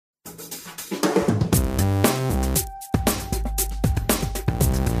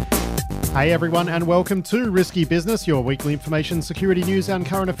Hey everyone, and welcome to Risky Business, your weekly information, security news and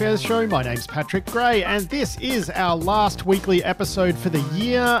current affairs show. My name's Patrick Gray, and this is our last weekly episode for the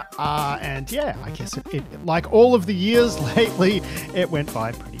year. And yeah, I guess it like all of the years lately, it went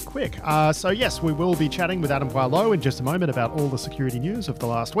by pretty quick. So yes, we will be chatting with Adam Boileau in just a moment about all the security news of the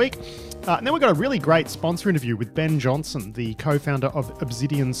last week. And then we've got a really great sponsor interview with Ben Johnson, the co-founder of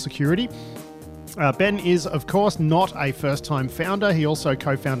Obsidian Security. Ben is, of course, not a first-time founder. He also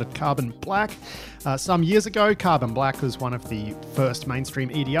co-founded Carbon Black. Some years ago, Carbon Black was one of the first mainstream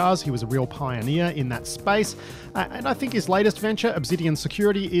EDRs. He was a real pioneer in that space. And I think his latest venture, Obsidian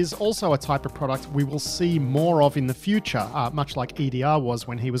Security, is also a type of product we will see more of in the future, much like EDR was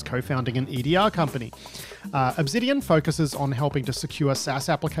when he was co-founding an EDR company. Obsidian focuses on helping to secure SaaS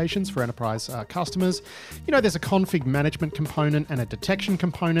applications for enterprise customers. You know, there's a config management component and a detection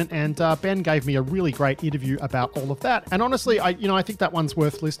component, and Ben gave me a really great interview about all of that. And honestly, I think that one's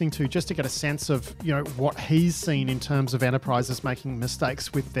worth listening to just to get a sense of, what he's seen in terms of enterprises making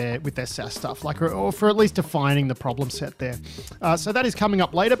mistakes with their SaaS stuff, or for at least defining the problem set there. So that is coming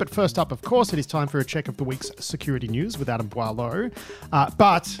up later, but first up, of course, it is time for a check of the week's security news with Adam Boileau.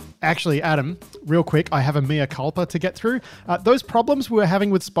 But actually, Adam, real quick, I have a mea culpa to get through. Those problems we were having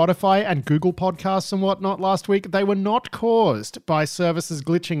with Spotify and Google Podcasts and whatnot last week, they were not caused by services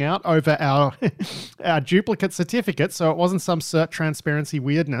glitching out over our duplicate certificate, so it wasn't some cert transparency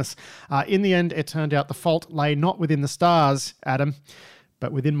weirdness. In the end, it turned out the fault lay not within the stars, Adam,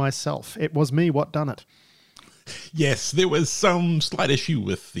 but within myself. It was me what done it. Yes, there was some slight issue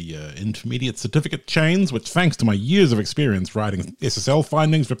with the intermediate certificate chains, which, thanks to my years of experience writing SSL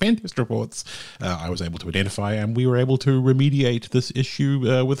findings for pen test reports, I was able to identify, and we were able to remediate this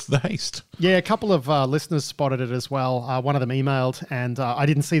issue with the haste. Yeah, a couple of listeners spotted it as well. One of them emailed, and I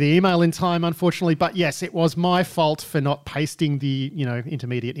didn't see the email in time, unfortunately. But yes, it was my fault for not pasting the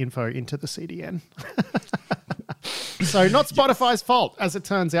intermediate info into the CDN. So not Spotify's fault, as it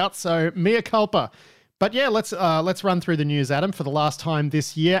turns out. So mea culpa. But yeah, let's run through the news, Adam, for the last time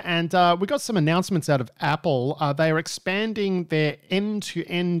this year. And we got some announcements out of Apple. They are expanding their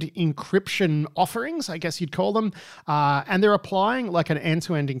end-to-end encryption offerings, I guess you'd call them. And they're applying like an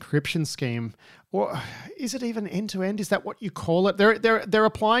end-to-end encryption scheme. Or is it even end-to-end? Is that what you call it? They're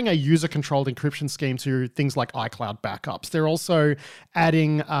applying a user-controlled encryption scheme to things like iCloud backups. They're also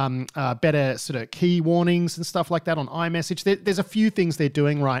adding better sort of key warnings and stuff like that on iMessage. There's a few things they're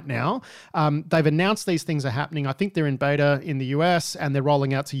doing right now. They've announced these things are happening. I think they're in beta in the US, and they're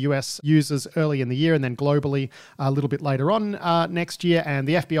rolling out to US users early in the year and then globally a little bit later on next year. And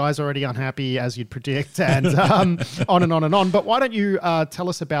the FBI is already unhappy, as you'd predict, and on and on and on. But why don't you tell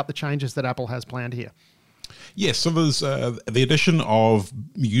us about the changes that Apple has planned here? Yes, so there's the addition of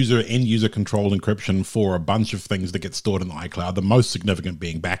end-user controlled encryption for a bunch of things that get stored in the iCloud, the most significant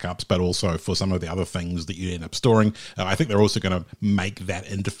being backups, but also for some of the other things that you end up storing. I think they're also going to make that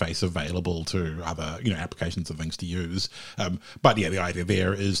interface available to other applications and things to use. But yeah, the idea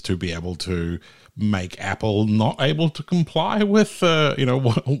there is to be able to make Apple not able to comply with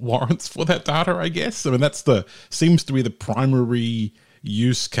warrants for that data, I guess. I mean, seems to be the primary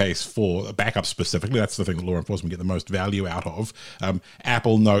use case for backup specifically. That's the thing that law enforcement get the most value out of.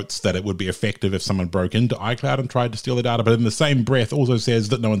 Apple notes that it would be effective if someone broke into iCloud and tried to steal the data, but in the same breath also says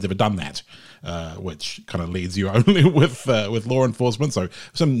that no one's ever done that, which kind of leads you only with law enforcement. So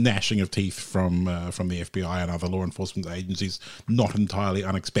some gnashing of teeth from the FBI and other law enforcement agencies, not entirely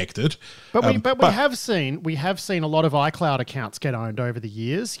unexpected. But we have seen a lot of iCloud accounts get owned over the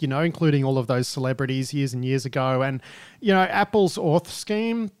years, including all of those celebrities years and years ago. And Apple's auth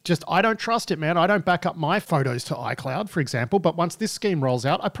scheme, I don't trust it, man. I don't back up my photos to iCloud, for example, but once this scheme rolls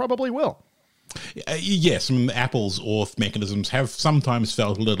out, I probably will. Yes, Apple's auth mechanisms have sometimes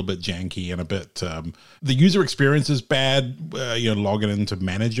felt a little bit janky and a bit... the user experience is bad, logging in to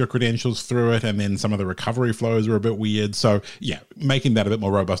manage your credentials through it, and then some of the recovery flows are a bit weird. So, yeah, making that a bit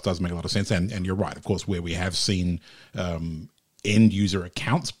more robust does make a lot of sense. And you're right, of course, where we have seen end-user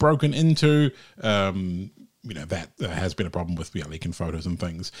accounts broken into... that has been a problem with leaking photos and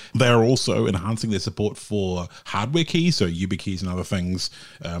things. They're also enhancing their support for hardware keys, so YubiKeys and other things,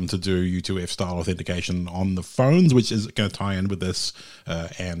 to do U2F style authentication on the phones, which is going to tie in with this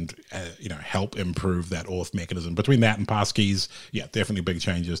and help improve that auth mechanism. Between that and passkeys, yeah, definitely big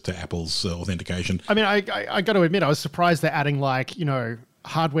changes to Apple's authentication. I mean, I got to admit, I was surprised they're adding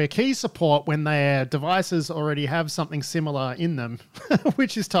hardware key support when their devices already have something similar in them,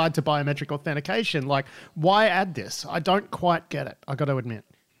 which is tied to biometric authentication. Why add this? I don't quite get it, I got to admit.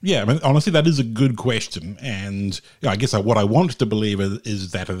 Yeah, I mean, honestly, that is a good question. And I guess what I want to believe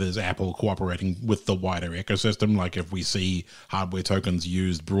is that it is Apple cooperating with the wider ecosystem. Like if we see hardware tokens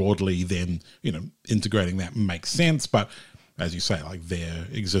used broadly, then, integrating that makes sense. But as you say, like their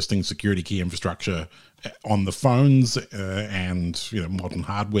existing security key infrastructure on the phones and, modern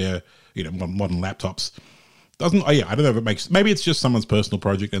hardware, modern laptops doesn't, I don't know if it makes, maybe it's just someone's personal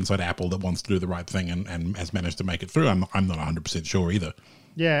project inside Apple that wants to do the right thing and has managed to make it through. I'm not 100% sure either.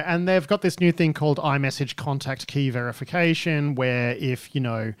 Yeah, and they've got this new thing called iMessage contact key verification, where if,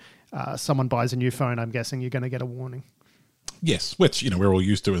 someone buys a new phone, I'm guessing you're going to get a warning. Yes, which, we're all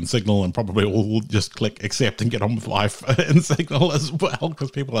used to in Signal, and probably all will just click accept and get on with life in Signal as well, because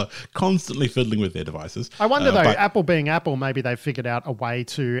people are constantly fiddling with their devices. I wonder, though, Apple being Apple, maybe they've figured out a way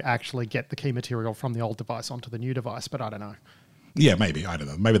to actually get the key material from the old device onto the new device, but I don't know. Yeah, maybe. I don't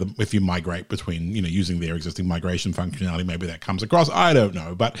know. Maybe if you migrate between, using their existing migration functionality, maybe that comes across. I don't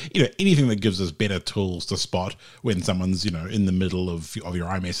know. But, anything that gives us better tools to spot when someone's, in the middle of your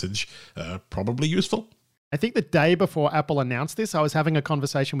iMessage, probably useful. I think the day before Apple announced this, I was having a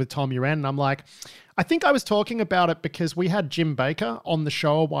conversation with Tom Uran, and I'm like, I think I was talking about it because we had Jim Baker on the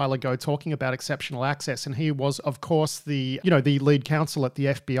show a while ago talking about exceptional access, and he was, of course, the lead counsel at the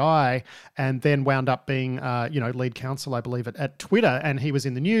FBI, and then wound up being lead counsel, I believe, at Twitter, and he was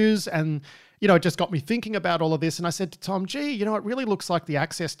in the news, and it just got me thinking about all of this. And I said to Tom, it really looks like the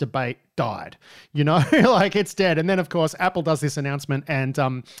access debate died, like it's dead. And then, of course, Apple does this announcement, and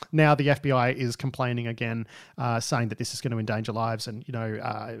now the FBI is complaining again, saying that this is going to endanger lives and,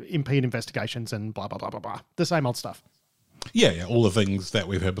 impede investigations and blah, blah, blah, blah, blah. The same old stuff. Yeah, all the things that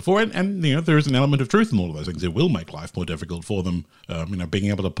we've heard before. And there is an element of truth in all of those things. It will make life more difficult for them.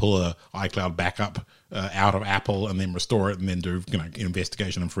 Being able to pull a iCloud backup out of Apple and then restore it and then do,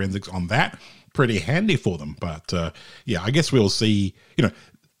 investigation and forensics on that, pretty handy for them. But, I guess we'll see,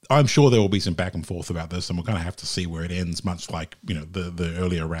 I'm sure there will be some back and forth about this, and we'll kind of have to see where it ends, much like, the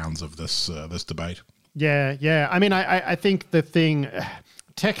earlier rounds of this debate. Yeah. I mean, I think the thing...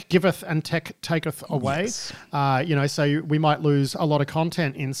 Tech giveth and tech taketh away. Yes. So we might lose a lot of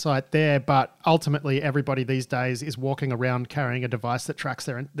content insight there, but ultimately everybody these days is walking around carrying a device that tracks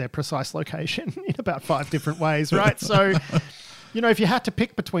their precise location in about 5 different ways, right? So, if you had to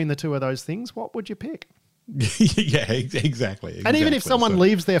pick between the two of those things, what would you pick? Yeah, exactly. And even if someone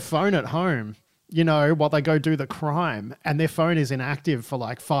leaves their phone at home, while they go do the crime, and their phone is inactive for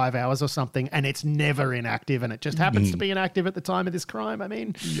like 5 hours or something, and it's never inactive, and it just happens to be inactive at the time of this crime. I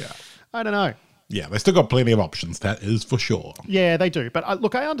mean, I don't know. Yeah, they still got plenty of options, that is for sure. Yeah, they do. But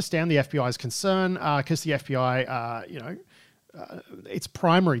look, I understand the FBI's concern because the FBI, its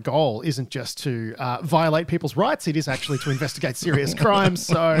primary goal isn't just to violate people's rights. It is actually to investigate serious crimes.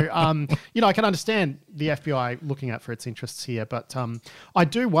 So, I can understand the FBI looking out for its interests here, but I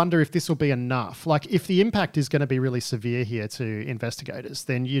do wonder if this will be enough. Like, if the impact is going to be really severe here to investigators,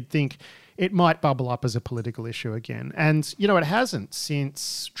 then you'd think it might bubble up as a political issue again. And, it hasn't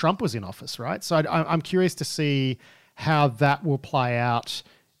since Trump was in office, right? So I'm curious to see how that will play out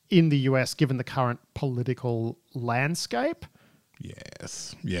in the US, given the current political landscape.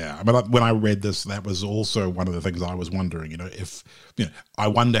 Yes. Yeah. I mean, when I read this, that was also one of the things I was wondering, I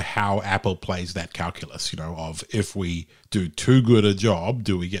wonder how Apple plays that calculus, of if we do too good a job,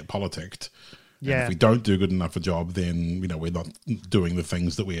 do we get politicked? Yeah. And if we don't do good enough a job, then, we're not doing the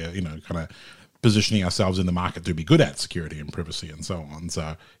things that we're, kind of positioning ourselves in the market to be good at, security and privacy and so on.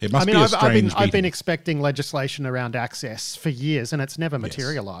 So it must be a strange I've been expecting legislation around access for years, and it's never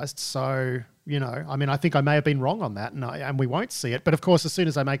materialized. Yes. So, I think I may have been wrong on that, and we won't see it. But of course, as soon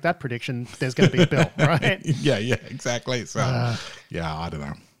as I make that prediction, there's going to be a bill, right? Yeah, exactly. So, I don't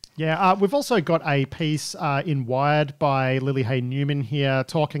know. Yeah, we've also got a piece in Wired by Lily Hay Newman here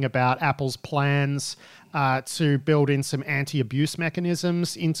talking about Apple's plans to build in some anti-abuse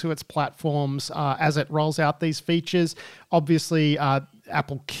mechanisms into its platforms as it rolls out these features. Obviously,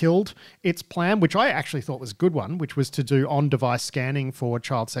 Apple killed its plan, which I actually thought was a good one, which was to do on-device scanning for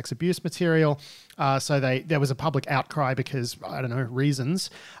child sex abuse material. So there was a public outcry because, I don't know, reasons.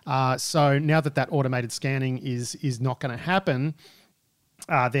 So now that automated scanning is not going to happen,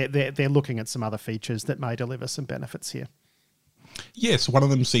 they're looking at some other features that may deliver some benefits here. Yes, one of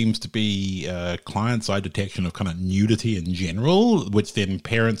them seems to be client-side detection of kind of nudity in general, which then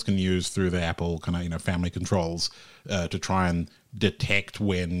parents can use through the Apple kind of family controls to try and detect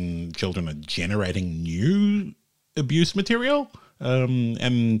when children are generating new abuse material,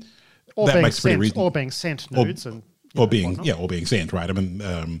 and or that being makes sent, pretty reason, or being sent nudes, or being sent, right? I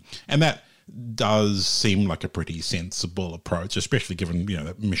mean, and that does seem like a pretty sensible approach, especially given,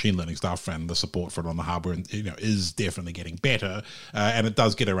 the machine learning stuff and the support for it on the hardware, and, is definitely getting better. And it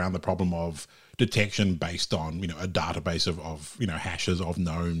does get around the problem of detection based on, a database of hashes of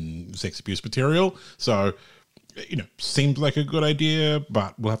known sex abuse material. So, seems like a good idea,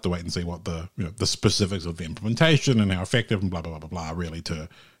 but we'll have to wait and see what the specifics of the implementation and how effective and blah blah blah blah blah really to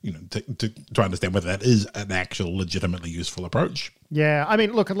understand whether that is an actual legitimately useful approach. Yeah, I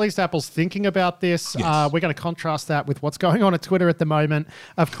mean, look, at least Apple's thinking about this. Yes. We're going to contrast that with what's going on at Twitter at the moment.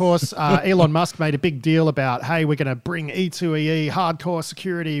 Of course, Elon Musk made a big deal about, hey, we're going to bring E2EE hardcore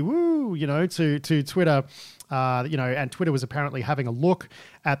security, to Twitter. And Twitter was apparently having a look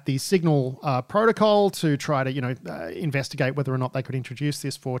at the Signal protocol to try to, investigate whether or not they could introduce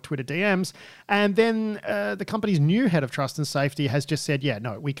this for Twitter DMs. And then the company's new head of trust and safety has just said, yeah,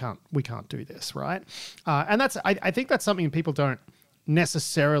 no, we can't do this, right? And I think that's something people don't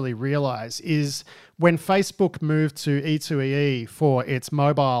necessarily realize is when Facebook moved to E2EE for its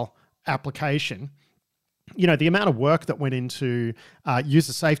mobile application, the amount of work that went into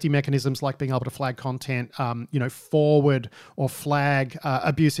user safety mechanisms like being able to flag content, forward or flag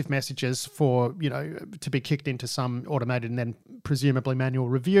abusive messages for, to be kicked into some automated and then presumably manual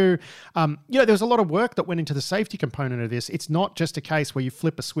review. There was a lot of work that went into the safety component of this. It's not just a case where you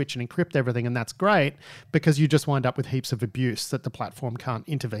flip a switch and encrypt everything and that's great, because you just wind up with heaps of abuse that the platform can't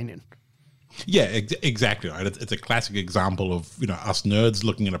intervene in. Yeah, exactly right. It's a classic example of us nerds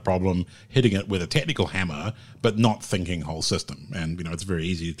looking at a problem, hitting it with a technical hammer, but not thinking whole system. And it's very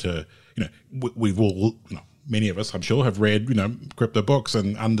easy to we've all many of us, I'm sure, have read crypto books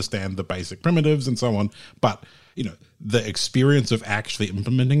and understand the basic primitives and so on. But the experience of actually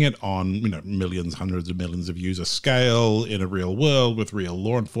implementing it on millions, hundreds of millions of user scale in a real world with real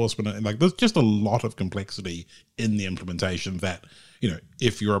law enforcement, and there's just a lot of complexity in the implementation that.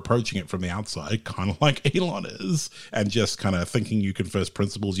 If you're approaching it from the outside, kind of like Elon is, and just kind of thinking you can first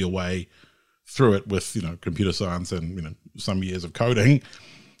principles your way through it with, computer science and, some years of coding,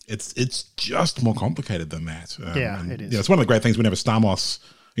 it's just more complicated than that. It is. It's one of the great things whenever Stamos,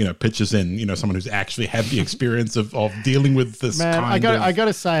 pitches in, someone who's actually had the experience of dealing with this. Man, I got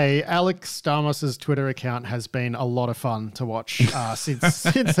to say, Alex Stamos' Twitter account has been a lot of fun to watch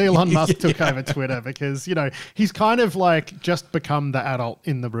since Elon Musk took over Twitter, because, he's kind of just become the adult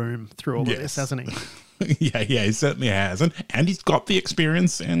in the room through all of this, hasn't he? Yeah, he certainly has. And he's got the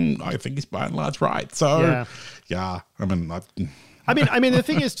experience, and I think he's by and large right. So, I mean, the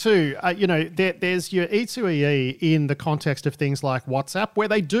thing is too, there's your E2EE in the context of things like WhatsApp, where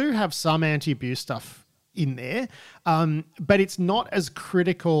they do have some anti-abuse stuff in there, but it's not as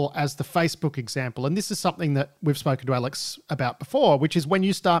critical as the Facebook example. And this is something that we've spoken to Alex about before, which is when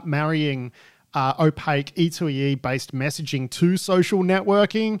you start marrying opaque E2EE-based messaging to social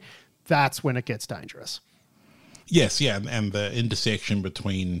networking, that's when it gets dangerous. Yes, yeah, and the intersection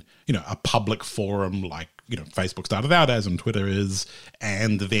between, a public forum like, Facebook started out as and Twitter is,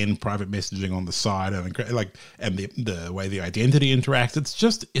 and then private messaging on the side, and the way the identity interacts,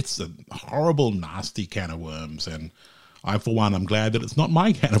 it's a horrible, nasty can of worms, and for one, I'm glad that it's not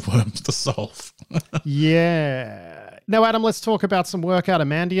my can of worms to solve. Yeah. Now, Adam, let's talk about some work out of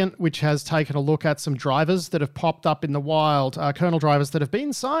Mandiant, which has taken a look at some drivers that have popped up in the wild, kernel drivers that have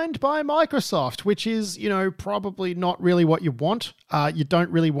been signed by Microsoft, which is, probably not really what you want. You don't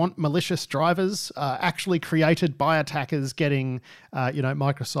really want malicious drivers actually created by attackers getting,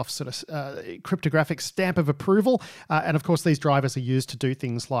 Microsoft's sort of cryptographic stamp of approval. And of course, these drivers are used to do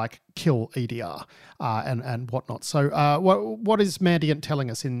things like kill EDR and whatnot. So what is Mandiant telling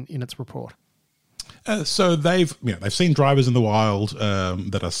us in its report? So they've seen drivers in the wild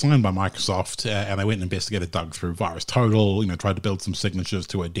that are signed by Microsoft, and they went and investigated, dug through VirusTotal, tried to build some signatures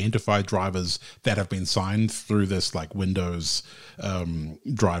to identify drivers that have been signed through this Windows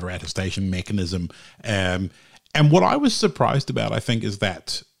driver attestation mechanism. And what I was surprised about, I think, is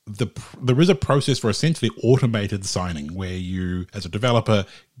that there is a process for essentially automated signing where you, as a developer,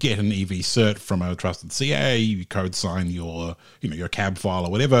 get an EV cert from a trusted CA, you code sign your cab file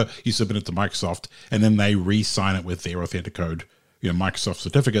or whatever, you submit it to Microsoft, and then they re-sign it with their Authenticode, Microsoft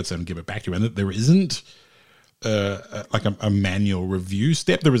certificates and give it back to you. And there isn't a manual review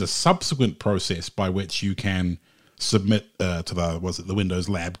step. There is a subsequent process by which you can submit to the Windows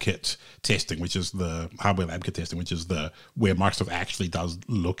Lab Kit testing, which is the hardware Lab Kit testing, which is where Microsoft actually does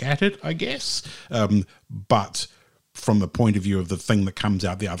look at it, I guess. But from the point of view of the thing that comes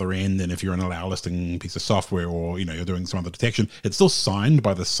out the other end, and if you're an allow listing piece of software or you're doing some other detection, it's still signed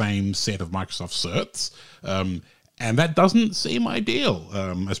by the same set of Microsoft certs. And that doesn't seem ideal,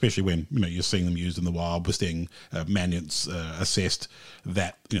 especially when you're seeing them used in the wild. We're seeing Mandiant's assessed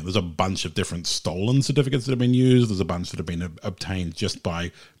that there's a bunch of different stolen certificates that have been used. There's a bunch that have been obtained just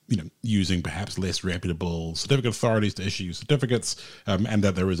by using perhaps less reputable certificate authorities to issue certificates, and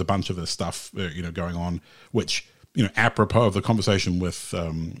that there is a bunch of this stuff going on, which apropos of the conversation with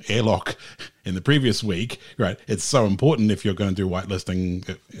Airlock in the previous week, right? It's so important if you're going to do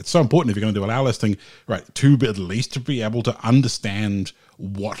whitelisting. It's so important if you're going to do allow listing, right? To be, at least to be able to understand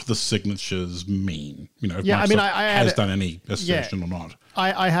what the signatures mean. If Microsoft has done any assertion or not.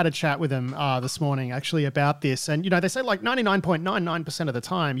 I had a chat with them this morning actually about this, and they say like 99.99% of the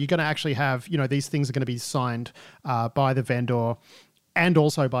time you're going to actually have these things are going to be signed by the vendor and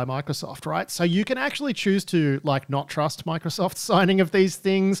also by Microsoft, right? So you can actually choose to like not trust Microsoft's signing of these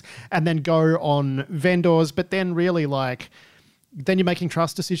things and then go on vendors, but then really then you're making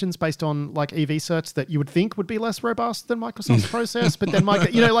trust decisions based on like EV certs that you would think would be less robust than Microsoft's process, but then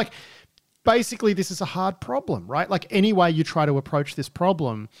basically this is a hard problem, right? Like any way you try to approach this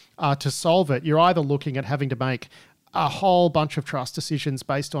problem to solve it, you're either looking at having to make a whole bunch of trust decisions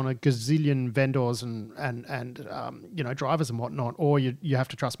based on a gazillion vendors and drivers and whatnot, or you have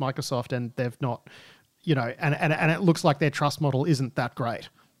to trust Microsoft and they've not, and it looks like their trust model isn't that great.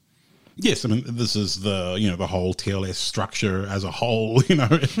 Yes, I mean this is the the whole TLS structure as a whole.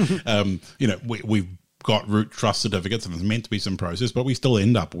 We've got root trust certificates and there's meant to be some process, but we still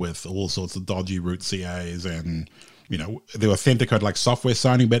end up with all sorts of dodgy root CAs and. The Authenticator like software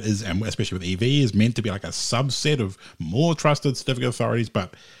signing bit is, and especially with EV, is meant to be like a subset of more trusted certificate authorities.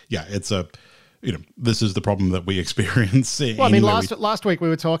 But yeah, it's this is the problem that we experience. Well, I mean, last week we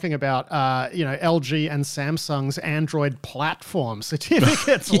were talking about, LG and Samsung's Android platform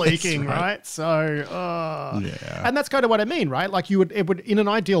certificates leaking, right? So, and that's kind of what I mean, right? Like it would, in an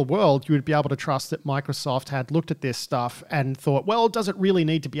ideal world, you would be able to trust that Microsoft had looked at this stuff and thought, well, does it really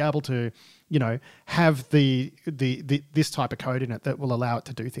need to be able to, have this type of code in it that will allow it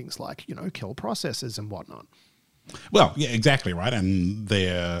to do things like, kill processors and whatnot. Well, yeah, exactly right. And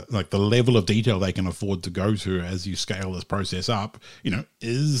they're like the level of detail they can afford to go to as you scale this process up,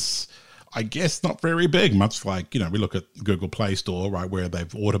 is, I guess, not very big. Much like, we look at Google Play Store, right, where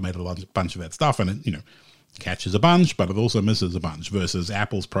they've automated a bunch of that stuff and it, catches a bunch, but it also misses a bunch, versus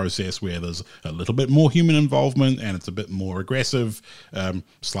Apple's process where there's a little bit more human involvement and it's a bit more aggressive,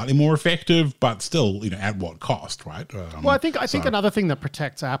 slightly more effective, but still, at what cost, right? Well, I think another thing that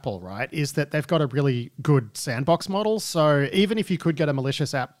protects Apple, right, is that they've got a really good sandbox model. So even if you could get a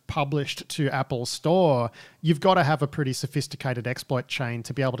malicious app published to Apple Store, you've got to have a pretty sophisticated exploit chain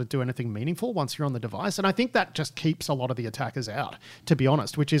to be able to do anything meaningful once you're on the device. And I think that just keeps a lot of the attackers out, to be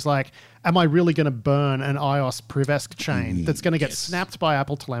honest, which is like, am I really going to burn an iOS Privesc chain that's going to get snapped by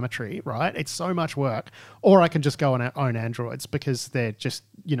Apple telemetry, right? It's so much work. Or I can just go and own Androids because they're just,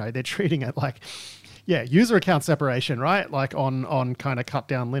 they're treating it like, user account separation, right? Like on kind of cut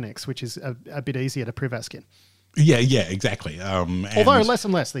down Linux, which is a bit easier to Privesc in. Yeah, exactly. Although less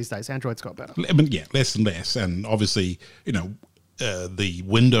and less these days, Android's got better. I mean, less and less. And obviously, the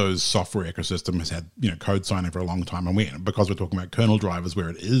Windows software ecosystem has had code signing for a long time, and because we're talking about kernel drivers where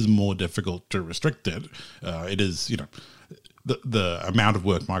it is more difficult to restrict it, it is the amount of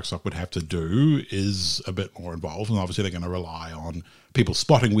work Microsoft would have to do is a bit more involved, and obviously they're going to rely on people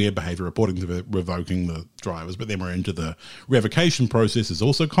spotting weird behavior, reporting to revoking the drivers. But then we're into the revocation process is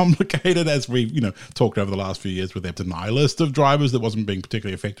also complicated, as we've talked over the last few years with their deny list of drivers that wasn't being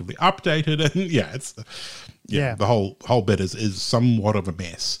particularly effectively updated, and the whole bit is somewhat of a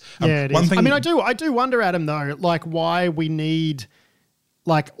mess. It is. I mean, I do wonder, Adam, though, like why we need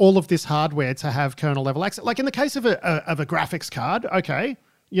like all of this hardware to have kernel level access. Like in the case of a graphics card, okay,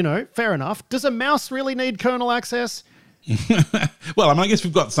 fair enough. Does a mouse really need kernel access? Well, I mean, I guess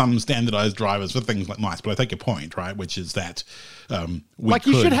we've got some standardized drivers for things like mice, but I take your point, right? Which is that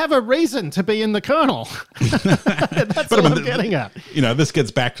you should have a reason to be in the kernel. That's what I'm getting at. This gets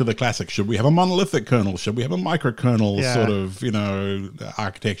back to the classic: should we have a monolithic kernel? Should we have a microkernel? Sort of,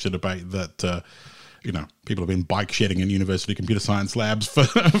 architecture debate that. People have been bike shedding in university computer science labs for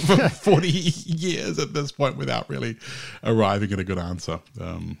 40 years at this point without really arriving at a good answer.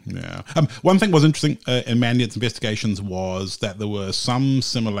 One thing was interesting in Mandiant's investigations was that there were some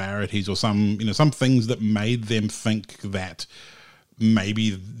similarities or some things that made them think that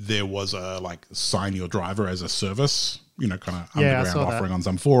maybe there was a sign your driver as a service, kind of underground offering on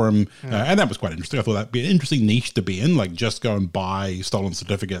some forum. And that was quite interesting. I thought that'd be an interesting niche to be in, just go and buy stolen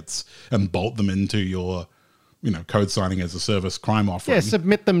certificates and bolt them into your code signing as a service crime offering. Yeah,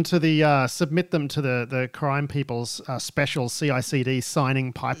 submit them to the crime people's special CI/CD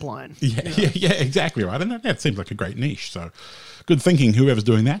signing pipeline. Yeah, exactly right. And that seems like a great niche. So good thinking, whoever's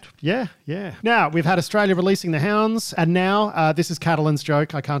doing that. Yeah. Now, we've had Australia releasing the hounds, and now, this is Catalan's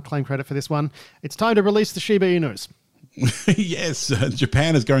joke. I can't claim credit for this one. It's time to release the Shiba Inus. Yes,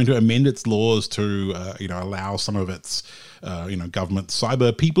 Japan is going to amend its laws to, allow some of its, government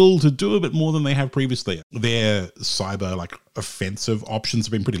cyber people to do a bit more than they have previously. Their cyber, offensive options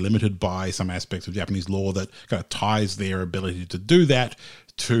have been pretty limited by some aspects of Japanese law that kind of ties their ability to do that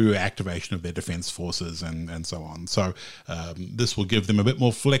to activation of their defense forces and so on. So this will give them a bit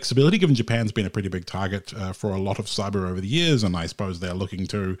more flexibility, given Japan's been a pretty big target for a lot of cyber over the years, and I suppose they're looking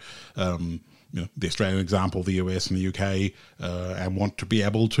to the Australian example, the US and the UK, and want to be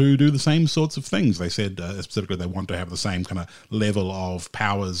able to do the same sorts of things. They said specifically they want to have the same kind of level of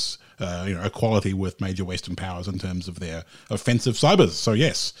powers, equality with major Western powers in terms of their offensive cybers. So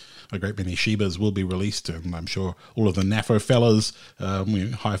yes, a great many Shibas will be released, and I'm sure all of the NAFO fellas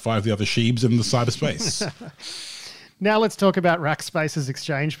high-five the other Sheebs in the cyberspace. Now let's talk about Rackspace's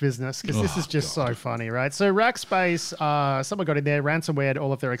exchange business, because this is just so funny, right? So Rackspace, someone got in there, ransomwared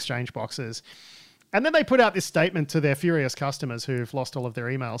all of their exchange boxes. And then they put out this statement to their furious customers who've lost all of their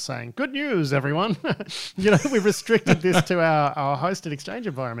emails saying, good news, everyone. We've restricted this to our hosted exchange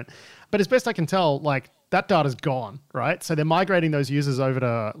environment. But as best I can tell, that data's gone, right? So they're migrating those users over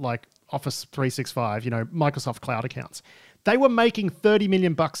to Office 365, Microsoft Cloud accounts. They were making $30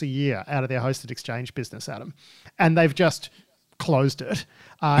 million a year out of their hosted exchange business, Adam, and they've just closed it.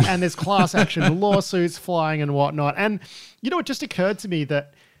 And there's class action lawsuits flying and whatnot. And it just occurred to me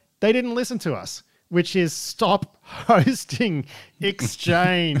that they didn't listen to us, which is stop hosting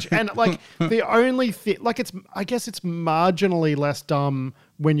exchange. And the only thing, I guess it's marginally less dumb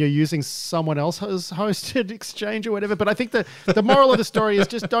when you're using someone else's hosted exchange or whatever. But I think the moral of the story is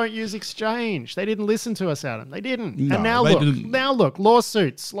just don't use exchange. They didn't listen to us, Adam. They didn't. No, and now look,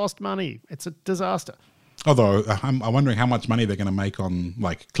 lawsuits, lost money. It's a disaster. Although I'm wondering how much money they're going to make on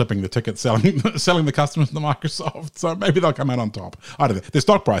clipping the ticket, selling the customers to Microsoft. So maybe they'll come out on top. I don't know. Their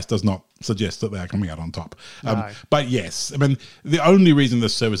stock price does not suggest that they are coming out on top. No. But yes, I mean, the only reason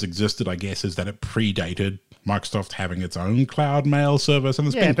this service existed, I guess, is that it predated Microsoft having its own cloud mail service, and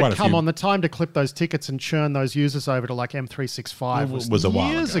there's been quite a few. Come on, the time to clip those tickets and churn those users over to M365 was a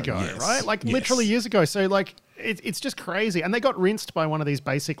while years ago, yes. Right? Literally years ago. So it's just crazy. And they got rinsed by one of these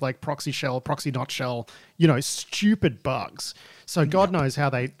basic proxy shell, proxy not shell, stupid bugs. So God knows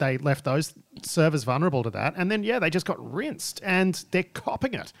how they left those servers vulnerable to that. And then, they just got rinsed, and they're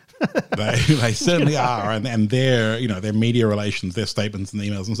copping it. They certainly are. And their, their media relations, their statements and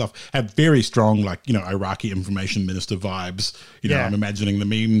emails and stuff have very strong, Iraqi information minister vibes. I'm imagining the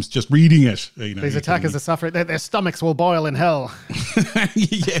memes, just reading it. These attackers are suffering. Their stomachs will boil in hell.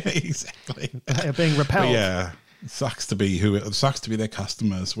 Yeah, exactly. They're being repelled. But yeah, it sucks to be their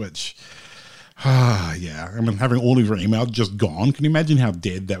customers, which... yeah. I mean, having all of your email just gone, can you imagine how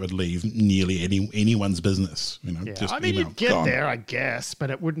dead that would leave nearly anyone's business? Just you'd get gone. There, I guess, but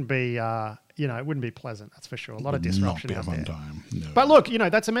it wouldn't be, it wouldn't be pleasant. That's for sure. A lot of disruption out there. Time. No. But look,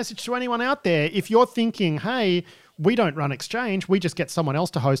 that's a message to anyone out there. If you're thinking, hey, we don't run Exchange, we just get someone else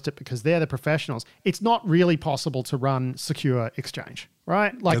to host it because they're the professionals. It's not really possible to run secure Exchange,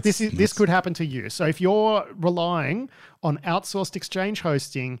 right? This could happen to you. So if you're relying on outsourced Exchange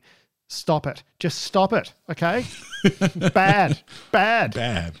hosting, stop it. Just stop it, okay? Bad.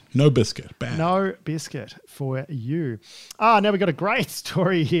 No biscuit. Bad. No biscuit for you. Now we got a great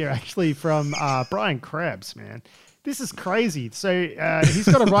story here, actually, from Brian Krebs, man. This is crazy. So he's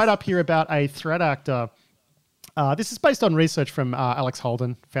got a write-up here about a threat actor. This is based on research from Alex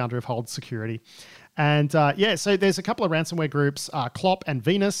Holden, founder of Hold Security. And so there's a couple of ransomware groups, Clop and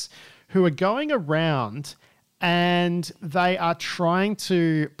Venus, who are going around and they are trying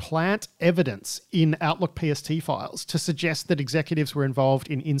to plant evidence in Outlook PST files to suggest that executives were involved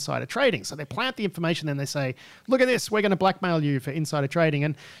in insider trading. So they plant the information, then they say, look at this, we're going to blackmail you for insider trading.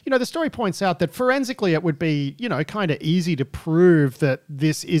 And, the story points out that forensically it would be, kind of easy to prove that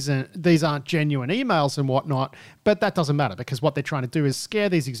these aren't genuine emails and whatnot, but that doesn't matter because what they're trying to do is scare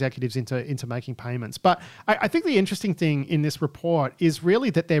these executives into making payments. But I think the interesting thing in this report is really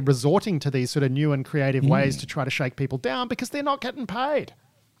that they're resorting to these sort of new and creative ways to try to shake people down because they're not getting paid.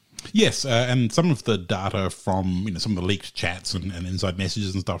 Yes, and some of the data from some of the leaked chats and inside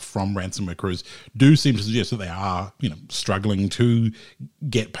messages and stuff from ransomware crews do seem to suggest that they are struggling to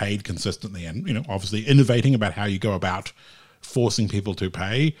get paid consistently, and obviously innovating about how you go about forcing people to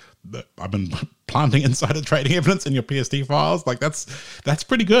pay. I've been planting insider trading evidence in your PST files. Like that's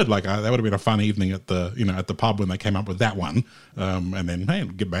pretty good. Like that would have been a fun evening at the pub when they came up with that one. And then, hey,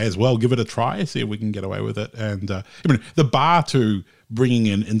 may as well give it a try, see if we can get away with it. And I mean, the bar to bringing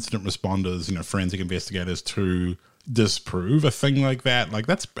in incident responders, forensic investigators to disprove a thing like that, like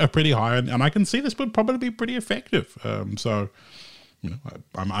that's a pretty high, and I can see this would probably be pretty effective. So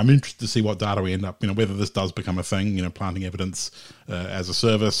I'm interested to see what data we end up, whether this does become a thing, planting evidence as a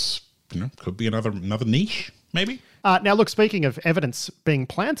service, could be another niche, maybe. Now, look, speaking of evidence being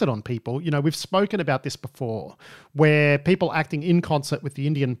planted on people, we've spoken about this before, where people acting in concert with the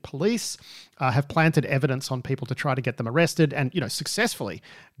Indian police have planted evidence on people to try to get them arrested and, successfully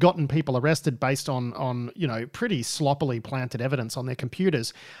gotten people arrested based on pretty sloppily planted evidence on their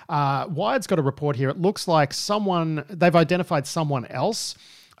computers. Wired's got a report here. It looks like they've identified someone else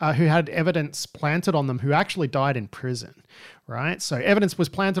who had evidence planted on them who actually died in prison, right? So evidence was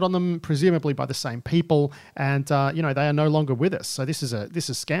planted on them, presumably by the same people, and they are no longer with us. So this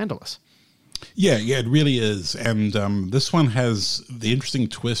is scandalous. Yeah, it really is. And this one has the interesting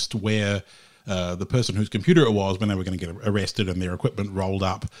twist where the person whose computer it was when they were going to get arrested and their equipment rolled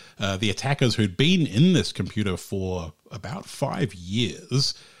up, the attackers who'd been in this computer for about 5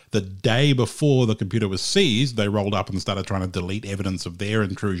 years, the day before the computer was seized, they rolled up and started trying to delete evidence of their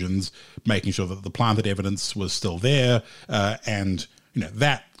intrusions, making sure that the planted evidence was still there. And,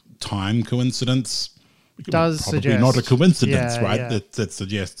 that time coincidence does probably suggest, not a coincidence, right? Yeah. That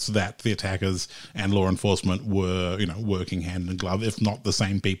suggests that the attackers and law enforcement were, working hand in glove, if not the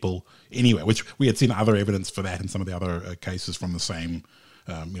same people anyway, which we had seen other evidence for that in some of the other cases from the same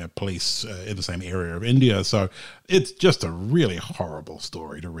police in the same area of India. So it's just a really horrible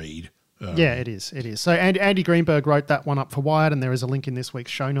story to read. Yeah, it is. So Andy Greenberg wrote that one up for Wired, and there is a link in this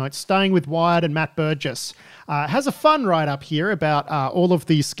week's show notes. Staying with Wired, and Matt Burgess has a fun write-up here about all of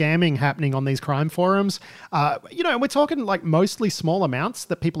the scamming happening on these crime forums. We're talking like mostly small amounts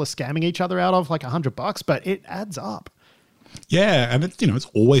that people are scamming each other out of, like $100, but it adds up. Yeah, and it's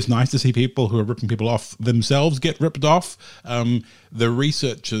always nice to see people who are ripping people off themselves get ripped off. The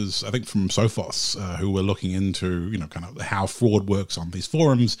researchers, I think from Sophos, who were looking into kind of how fraud works on these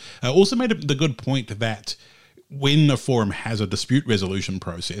forums, also made the good point that when a forum has a dispute resolution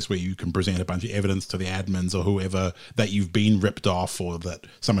process where you can present a bunch of evidence to the admins or whoever that you've been ripped off or that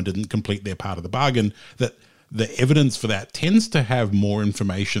someone didn't complete their part of the bargain, that the evidence for that tends to have more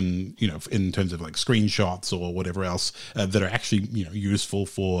information, in terms of like screenshots or whatever else that are actually, useful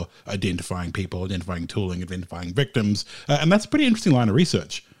for identifying people, identifying tooling, identifying victims. And that's a pretty interesting line of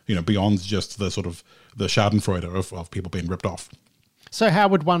research, beyond just the sort of the schadenfreude of people being ripped off. So how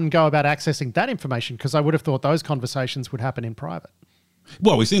would one go about accessing that information? Because I would have thought those conversations would happen in private.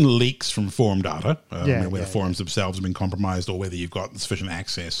 Well, we've seen leaks from forum data, where the forums themselves have been compromised or whether you've got sufficient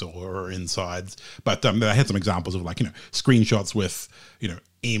access or insides. But I had some examples of screenshots with,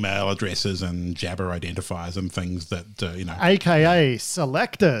 email addresses and Jabber identifiers and things that, AKA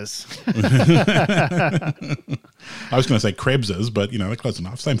selectors. I was going to say Krebs's, but, they're close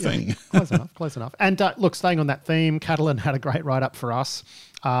enough. Same thing. Close enough. And look, staying on that theme, Catalan had a great write-up for us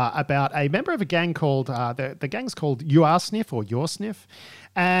about a member of a gang called, the gang's called URSniff or Your Sniff.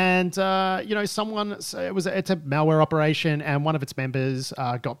 And, it's a malware operation, and one of its members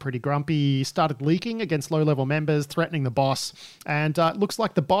got pretty grumpy, started leaking against low-level members, threatening the boss. And it looks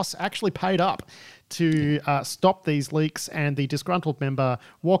like the boss actually paid up to stop these leaks, and the disgruntled member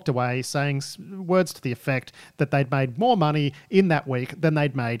walked away saying words to the effect that they'd made more money in that week than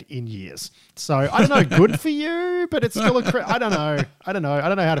they'd made in years. So I don't know, good for you, but it's still I don't know. I don't know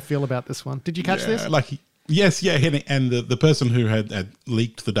how to feel about this one. Did you catch this? Yes, yeah, and the person who had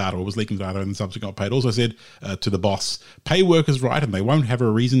leaked the data or was leaking the data and subsequently got paid also said to the boss, pay workers right and they won't have a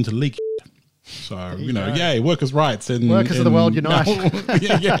reason to leak. So, yay, workers' rights. Workers of the world unite.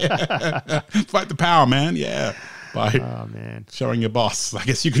 Yeah. Fight the power, man, yeah. By showing your boss. I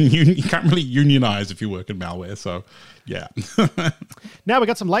guess you can't really unionize if you work in malware, so yeah. Now we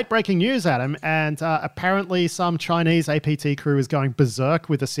got some late breaking news, Adam, and apparently some Chinese APT crew is going berserk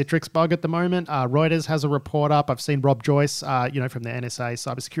with a Citrix bug at the moment. Reuters has a report up. I've seen Rob Joyce, from the NSA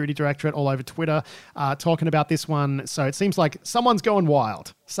Cybersecurity Directorate all over Twitter talking about this one. So it seems like someone's going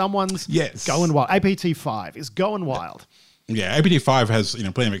wild. Going wild. APT5 is going wild. Yeah, APT5 has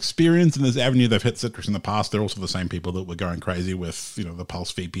plenty of experience in this avenue. They've hit Citrix in the past. They're also the same people that were going crazy with the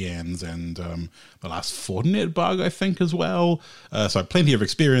Pulse VPNs and the last Fortinet bug, I think, as well. So plenty of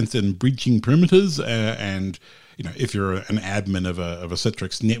experience in breaching perimeters. And if you're an admin of a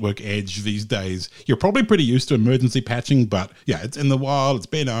Citrix network edge these days, you're probably pretty used to emergency patching. But yeah, it's in the wild. It's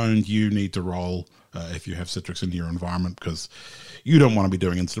been owned. You need to roll if you have Citrix in your environment, because you don't want to be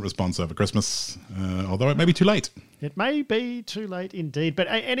doing incident response over Christmas, although it may be too late. It may be too late indeed. But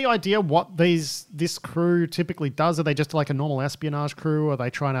any idea what this crew typically does? Are they just like a normal espionage crew? Or are they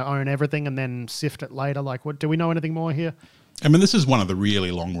trying to own everything and then sift it later? Like, what do we know anything more here? I mean, this is one of the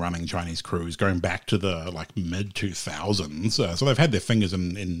really long-running Chinese crews going back to the mid-2000s. So they've had their fingers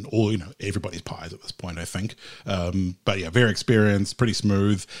in all, everybody's pies at this point, I think. But yeah, very experienced, pretty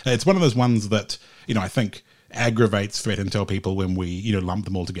smooth. It's one of those ones that, I think aggravates threat intel people when we, lump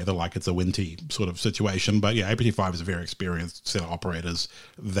them all together like it's a Winty sort of situation. But yeah, APT5 is a very experienced set of operators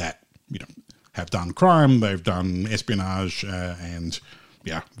that, have done crime, they've done espionage, and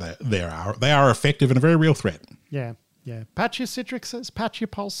yeah, they are effective and a very real threat. Yeah. Yeah, patch your Citrixes, patch your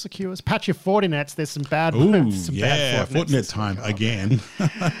Pulse Secures, patch your Fortinets. There's some bad ones. Bad Fortinet time again.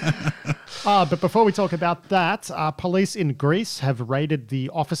 But before we talk about that, police in Greece have raided the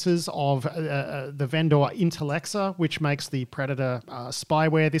offices of the vendor Intellexa, which makes the Predator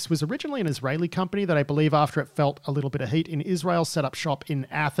spyware. This was originally an Israeli company that I believe, after it felt a little bit of heat in Israel, set up shop in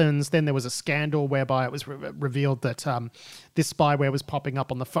Athens. Then there was a scandal whereby it was revealed that this spyware was popping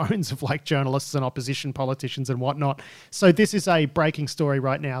up on the phones of journalists and opposition politicians and whatnot. So this is a breaking story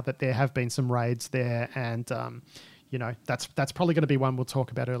right now that there have been some raids there, and that's probably going to be one we'll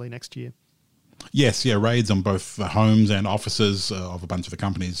talk about early next year. Yes, yeah, raids on both the homes and offices of a bunch of the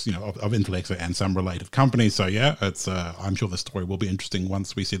companies, of Intellexa and some related companies. So yeah, it's I'm sure the story will be interesting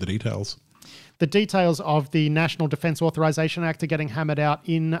once we see the details. The details of the National Defense Authorization Act are getting hammered out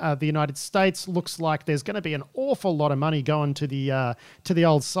in the United States. Looks like there's going to be an awful lot of money going to the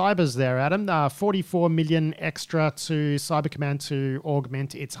old cybers there, Adam. $44 million extra to Cyber Command to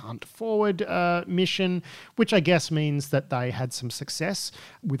augment its Hunt Forward mission, which I guess means that they had some success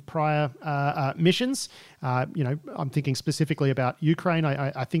with prior missions. I'm thinking specifically about Ukraine.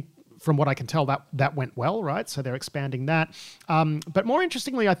 I think, from what I can tell, that went well, right? So they're expanding that. But more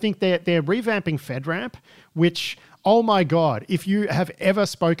interestingly, I think they're revamping FedRAMP, which, oh my God, if you have ever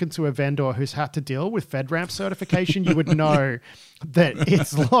spoken to a vendor who's had to deal with FedRAMP certification, you would know that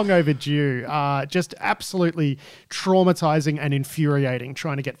it's long overdue. Just absolutely traumatizing and infuriating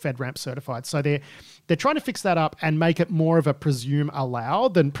trying to get FedRAMP certified. So they're trying to fix that up and make it more of a presume allow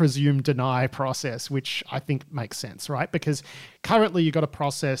than presume deny process, which I think makes sense, right? Because currently you've got a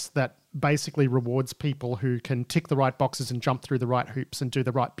process that basically rewards people who can tick the right boxes and jump through the right hoops and do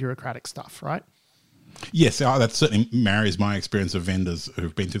the right bureaucratic stuff, right? Yes, that certainly marries my experience of vendors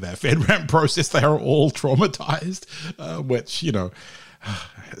who've been through that FedRAMP process. They are all traumatized, which,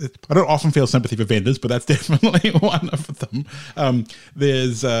 I don't often feel sympathy for vendors, but that's definitely one of them.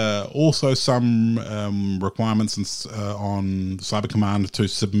 There's also some requirements on Cyber Command to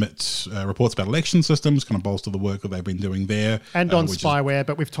submit reports about election systems, kind of bolster the work that they've been doing there. And on spyware,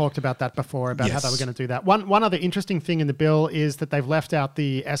 but we've talked about that before, about how they were going to do that. One other interesting thing in the bill is that they've left out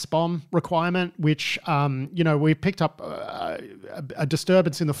the SBOM requirement, which, we picked up a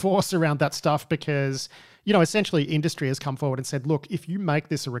disturbance in the force around that stuff because essentially industry has come forward and said, look, if you make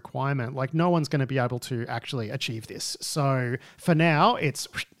this a requirement, no one's going to be able to actually achieve this. So for now, it's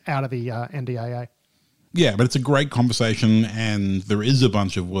out of the NDAA. Yeah, but it's a great conversation, and there is a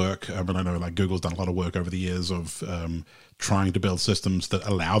bunch of work. But I know Google's done a lot of work over the years of trying to build systems that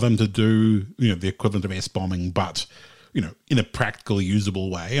allow them to do, the equivalent of S-bombing, but, in a practical,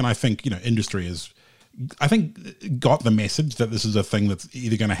 usable way. And I think, industry is, got the message that this is a thing that's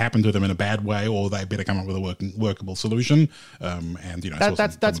either going to happen to them in a bad way, or they better come up with a workable solution. And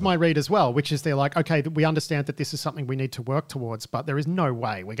that's my read as well, which is they're like, okay, we understand that this is something we need to work towards, but there is no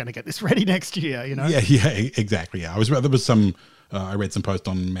way we're going to get this ready next year. Yeah, exactly. Yeah, there was some. I read some post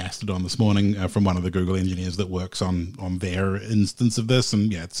on Mastodon this morning from one of the Google engineers that works on their instance of this,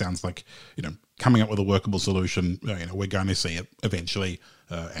 and yeah, it sounds like coming up with a workable solution. We're going to see it eventually.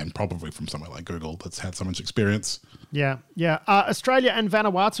 And probably from somewhere like Google that's had so much experience. Yeah. Australia and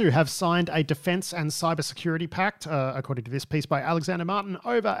Vanuatu have signed a defence and cybersecurity pact, according to this piece by Alexander Martin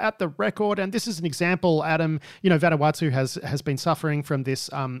over at The Record. And this is an example, Adam. Vanuatu has been suffering from this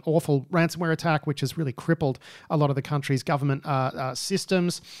awful ransomware attack, which has really crippled a lot of the country's government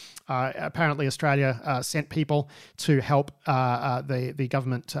systems. Apparently, Australia sent people to help the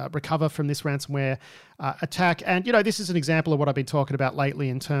government recover from this ransomware attack. And, this is an example of what I've been talking about lately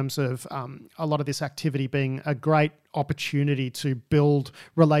in terms of a lot of this activity being a great opportunity to build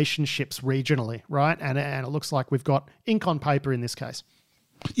relationships regionally, right? And it looks like we've got ink on paper in this case.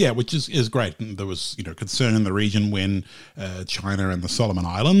 Yeah, which is great. And there was, concern in the region when China and the Solomon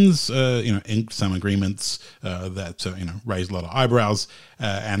Islands, inked some agreements that, raised a lot of eyebrows.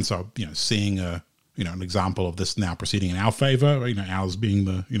 And so, seeing a an example of this now proceeding in our favour, ours being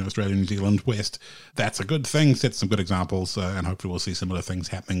the, Australia, New Zealand, West. That's a good thing, sets some good examples, and hopefully we'll see similar things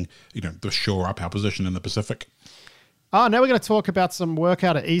happening, to shore up our position in the Pacific. Now we're going to talk about some work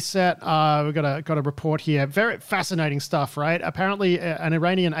out of ESAT. We've got a report here. Very fascinating stuff, right? Apparently, an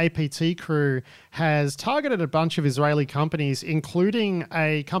Iranian APT crew has targeted a bunch of Israeli companies, including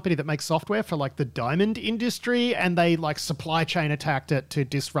a company that makes software for like the diamond industry, and they like supply chain attacked it to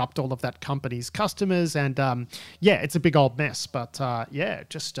disrupt all of that company's customers. And it's a big old mess. But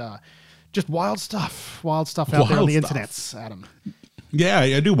just wild stuff out there on the internet, Adam. Yeah,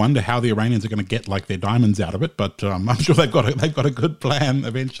 I do wonder how the Iranians are going to get like their diamonds out of it, but I'm sure they've got a good plan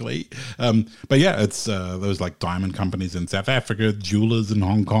eventually. But yeah, it's those like diamond companies in South Africa, jewelers in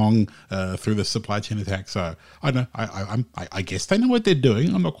Hong Kong through the supply chain attack. So I don't know. I guess they know what they're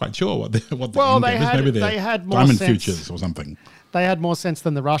doing. I'm not quite sure what they had more diamond sense. Futures or something. They had more sense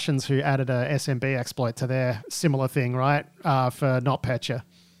than the Russians, who added a SMB exploit to their similar thing, right? For NotPetya.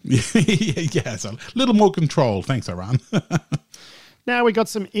 Yeah, so a little more control. Thanks, Iran. Now we got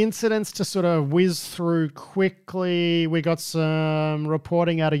some incidents to sort of whiz through quickly. We got some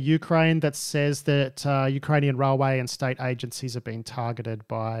reporting out of Ukraine that says that Ukrainian railway and state agencies are being targeted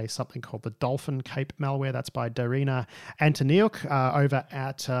by something called the Dolphin Cape malware. That's by Darina Antoniuk over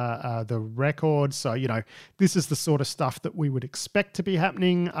at The Record. So, this is the sort of stuff that we would expect to be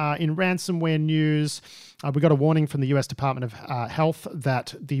happening in ransomware news. We got a warning from the US Department of Health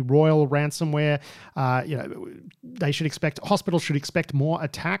that the Royal ransomware, hospitals should expect more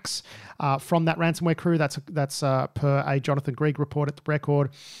attacks from that ransomware crew. That's per a Jonathan Grieg report at The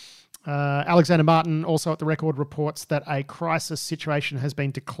Record. Alexander Martin, also at The Record, reports that a crisis situation has been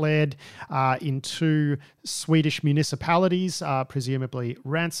declared in 2 Swedish municipalities, presumably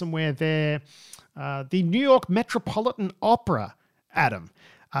ransomware there. The New York Metropolitan Opera, Adam,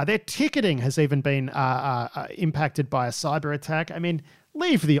 their ticketing has even been impacted by a cyber attack. I mean,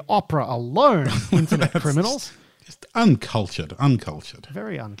 leave the opera alone, internet criminals. Just uncultured.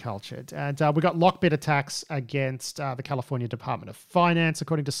 Very uncultured. And we got Lockbit attacks against the California Department of Finance,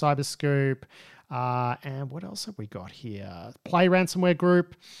 according to Cyberscoop. And what else have we got here? Play ransomware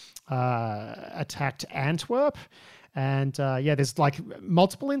group attacked Antwerp. And there's like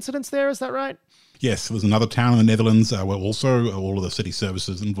multiple incidents there. Is that right? Yes, there's another town in the Netherlands where also all of the city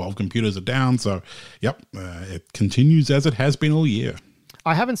services involved computers are down. So, it continues as it has been all year.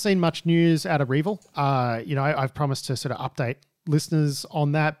 I haven't seen much news out of Revil. I've promised to sort of update listeners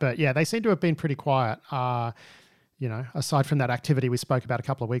on that, but yeah, they seem to have been pretty quiet. Aside from that activity we spoke about a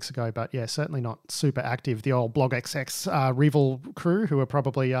couple of weeks ago, but yeah, certainly not super active. The old BlogXX Revil crew, who are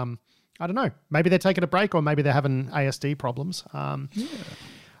probably, I don't know, maybe they're taking a break or maybe they're having ASD problems.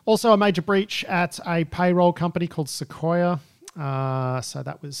 Also, a major breach at a payroll company called Sequoia. So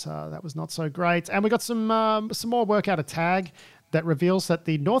that was not so great. And we got some more work out of Tag that reveals that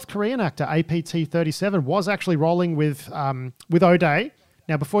the North Korean actor APT-37 was actually rolling with O'Day.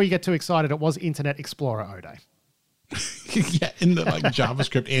 Now, before you get too excited, it was Internet Explorer O'Day. Yeah, in the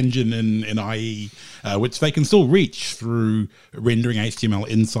JavaScript engine in IE, which they can still reach through rendering HTML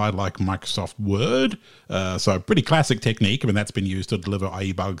inside like Microsoft Word. So pretty classic technique. I mean, that's been used to deliver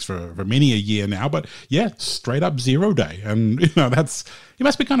IE bugs for many a year now. But yeah, straight up 0 day. And it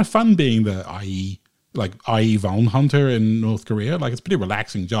must be kind of fun being the IE vuln hunter in North Korea. Like, it's a pretty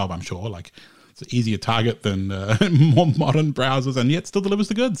relaxing job, I'm sure. Like, it's an easier target than more modern browsers, and yet still delivers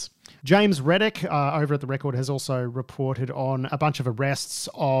the goods. James Reddick over at The Record has also reported on a bunch of arrests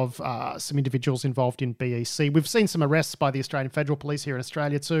of some individuals involved in BEC. We've seen some arrests by the Australian Federal Police here in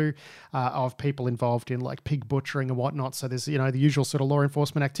Australia too, of people involved in like pig butchering and whatnot. So there's, the usual sort of law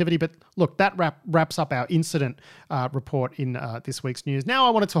enforcement activity. But look, that wraps up our incident report in this week's news. Now I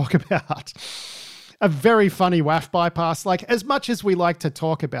want to talk about a very funny WAF bypass. Like, as much as we like to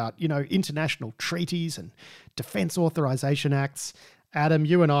talk about, international treaties and defense authorization acts, Adam,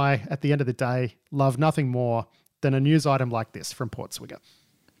 you and I, at the end of the day, love nothing more than a news item like this from Portswigger.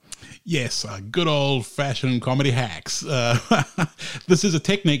 Yes, good old-fashioned comedy hacks. This is a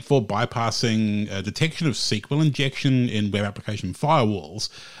technique for bypassing detection of SQL injection in web application firewalls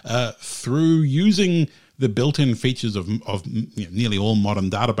through using the built-in features of nearly all modern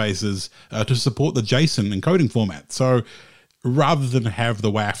databases to support the JSON encoding format. So rather than have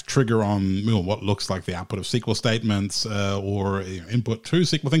the WAF trigger on what looks like the output of SQL statements or input to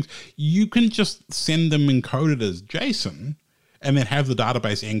SQL things, you can just send them encoded as JSON and then have the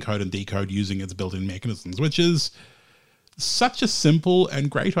database encode and decode using its built-in mechanisms, which is such a simple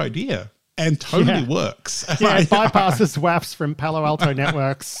and great idea. and totally works. Yeah, it bypasses WAFs from Palo Alto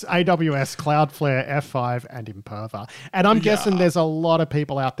Networks, AWS, Cloudflare, F5, and Imperva. And I'm guessing there's a lot of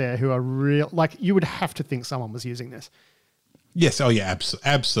people out there who are real, like you would have to think someone was using this. Yes. Oh, yeah.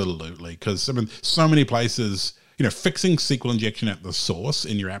 Absolutely. Because I mean, so many places, fixing SQL injection at the source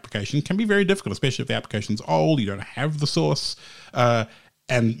in your application can be very difficult, especially if the application's old, you don't have the source.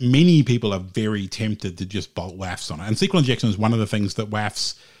 And many people are very tempted to just bolt WAFs on it. And SQL injection is one of the things that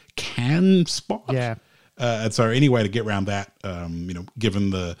WAFs can spot. Yeah. And so any way to get around that, given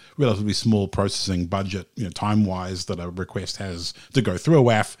the relatively small processing budget, time-wise that a request has to go through a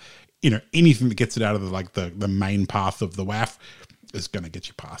WAF, anything that gets it out of the main path of the WAF is going to get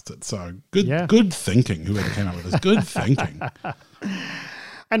you past it. So good thinking. Whoever came up with this, good thinking.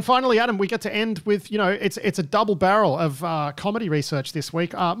 And finally, Adam, we get to end with, it's a double barrel of comedy research this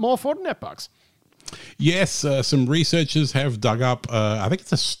week. More Fortinet bugs. Yes, some researchers have dug up, I think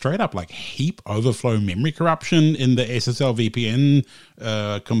it's a straight up heap overflow memory corruption in the SSL VPN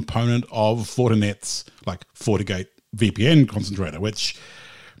component of Fortinet's FortiGate VPN concentrator, which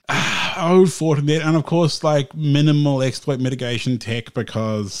Fortinet, and of course minimal exploit mitigation tech,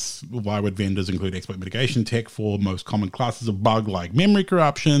 because why would vendors include exploit mitigation tech for most common classes of bug like memory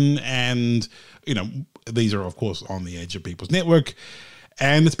corruption? And these are of course on the edge of people's network,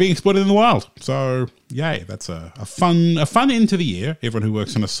 and it's being exploited in the wild. So yay, that's a fun end to the year. Everyone who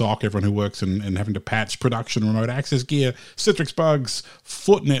works in a SOC, everyone who works in having to patch production remote access gear, Citrix bugs,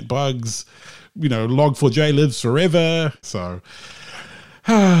 Fortinet bugs, Log4j lives forever. So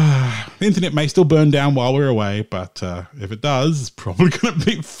the internet may still burn down while we're away, but if it does, it's probably going to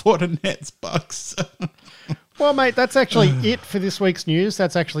be Fortinet's bugs. Well, mate, that's actually it for this week's news.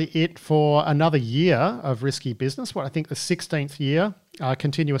 That's actually it for another year of Risky Business. I think the 16th year,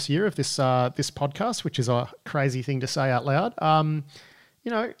 continuous year of this podcast, which is a crazy thing to say out loud.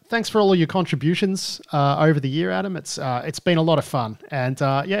 Thanks for all of your contributions over the year, Adam. It's been a lot of fun, and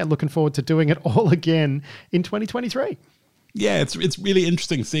looking forward to doing it all again in 2023. Yeah, it's really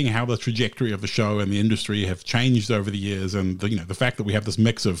interesting seeing how the trajectory of the show and the industry have changed over the years, and the fact that we have this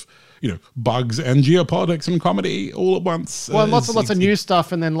mix of bugs and geopolitics and comedy all at once. Well, lots of new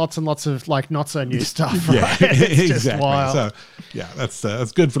stuff, and then lots and lots of not so new stuff. Right? Yeah, it's just exactly. Wild. So yeah,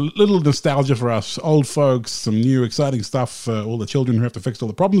 that's good for a little nostalgia for us old folks. Some new exciting stuff for all the children who have to fix all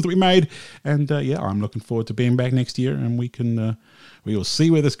the problems that we made. And I'm looking forward to being back next year, and we will see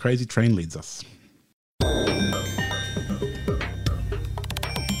where this crazy train leads us.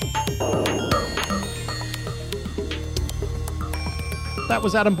 That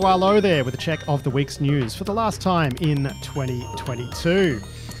was Adam Boileau there with a check of the week's news for the last time in 2022.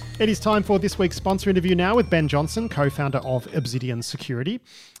 It is time for this week's sponsor interview now with Ben Johnson, co-founder of Obsidian Security.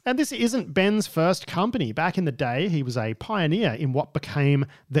 And this isn't Ben's first company. Back in the day, he was a pioneer in what became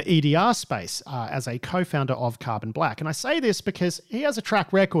the EDR space as a co-founder of Carbon Black. And I say this because he has a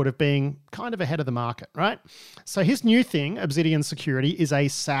track record of being kind of ahead of the market, right? So his new thing, Obsidian Security, is a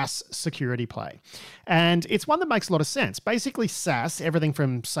SaaS security play. And it's one that makes a lot of sense. Basically, SaaS, everything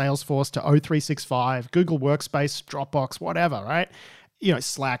from Salesforce to O365, Google Workspace, Dropbox, whatever, right?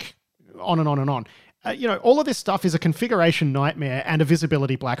 Slack, on and on and on. All of this stuff is a configuration nightmare and a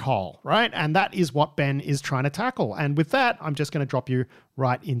visibility black hole, right? And that is what Ben is trying to tackle. And with that, I'm just going to drop you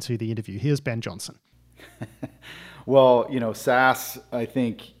right into the interview. Here's Ben Johnson. Well, SaaS, I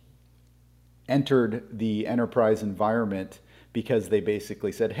think, entered the enterprise environment because they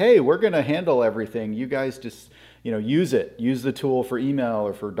basically said, hey, we're going to handle everything. You guys just, use it. Use the tool for email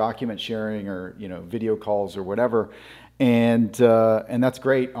or for document sharing or, video calls or whatever. And that's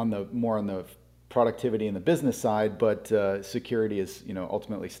great on the productivity and the business side, but security is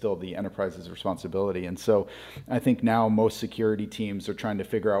ultimately still the enterprise's responsibility. And so I think now most security teams are trying to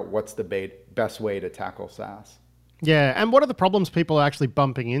figure out what's the best way to tackle SaaS. Yeah, and what are the problems people are actually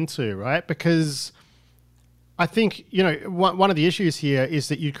bumping into, right? Because I think one of the issues here is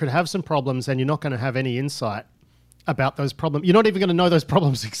that you could have some problems and you're not going to have any insight about those problems. You're not even going to know those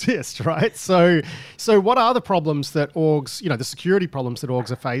problems exist, right? So what are the problems that orgs, the security problems that orgs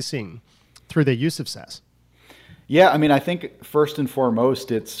are facing through their use of SaaS? Yeah, I think first and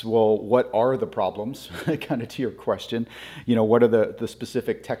foremost, it's, what are the problems? Kind of to your question, what are the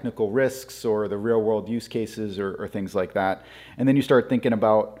specific technical risks or the real world use cases or things like that? And then you start thinking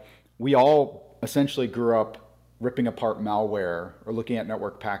about, we all essentially grew up ripping apart malware or looking at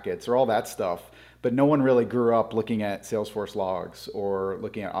network packets or all that stuff. But no one really grew up looking at Salesforce logs or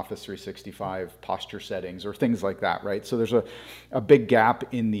looking at Office 365 posture settings or things like that, right? So there's a big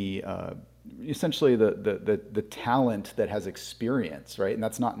gap in the essentially the talent that has experience, right? And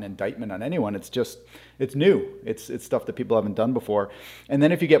that's not an indictment on anyone. It's just, it's new. It's stuff that people haven't done before. And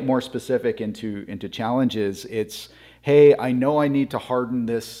then if you get more specific into challenges, it's, hey, I know I need to harden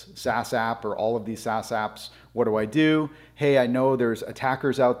this SaaS app or all of these SaaS apps. What do I do? Hey, I know there's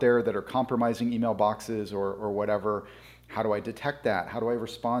attackers out there that are compromising email boxes or whatever. How do I detect that? How do I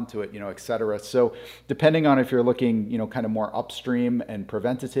respond to it? Et cetera. So depending on if you're looking, kind of more upstream and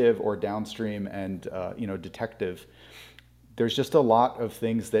preventative or downstream and, detective, there's just a lot of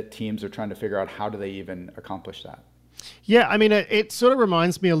things that teams are trying to figure out how do they even accomplish that. Yeah, I mean, it sort of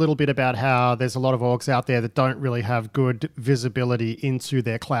reminds me a little bit about how there's a lot of orgs out there that don't really have good visibility into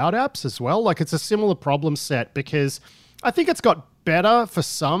their cloud apps as well. Like, it's a similar problem set, because I think it's got better for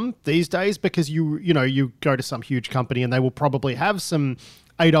some these days, because you go to some huge company and they will probably have some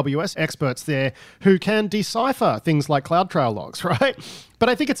AWS experts there who can decipher things like CloudTrail logs, right? But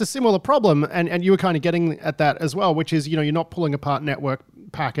I think it's a similar problem, and you were kind of getting at that as well, which is, you're not pulling apart network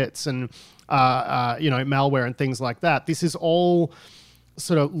packets and malware and things like that. This is all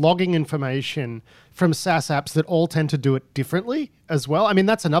sort of logging information from SaaS apps that all tend to do it differently as well. I mean,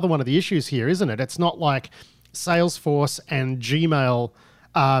 that's another one of the issues here, isn't it? It's not like Salesforce and Gmail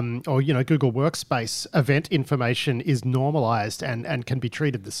or Google Workspace event information is normalized and can be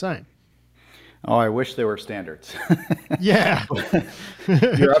treated the same. Oh, I wish there were standards. Yeah.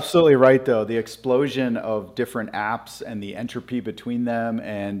 You're absolutely right, though. The explosion of different apps and the entropy between them,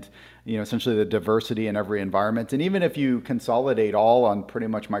 and essentially the diversity in every environment. And even if you consolidate all on pretty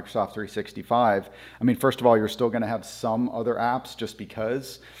much Microsoft 365, I mean, first of all, you're still going to have some other apps just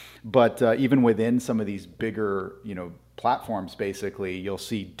because. But even within some of these bigger, platforms, basically, you'll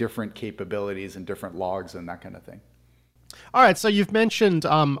see different capabilities and different logs and that kind of thing. All right, so you've mentioned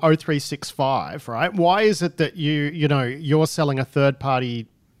O365, right? Why is it that you're selling a third-party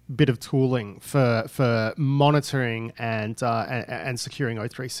bit of tooling for monitoring and securing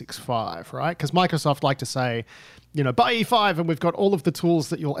O365, right? Because Microsoft like to say, buy E5 and we've got all of the tools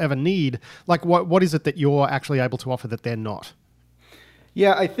that you'll ever need. Like, what is it that you're actually able to offer that they're not?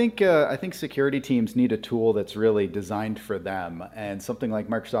 Yeah, I think security teams need a tool that's really designed for them, and something like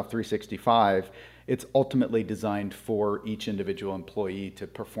Microsoft 365, it's ultimately designed for each individual employee to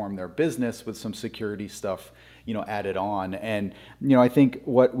perform their business with some security stuff, added on. And I think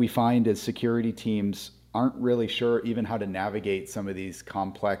what we find is security teams aren't really sure even how to navigate some of these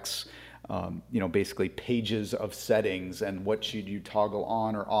complex basically pages of settings, and what should you toggle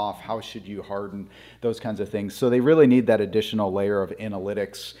on or off, how should you harden, those kinds of things. So they really need that additional layer of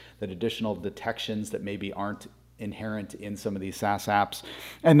analytics, that additional detections that maybe aren't inherent in some of these SaaS apps.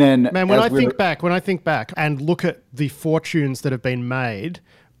 And then, man, when I think back and look at the fortunes that have been made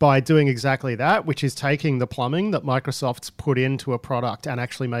by doing exactly that, which is taking the plumbing that Microsoft's put into a product and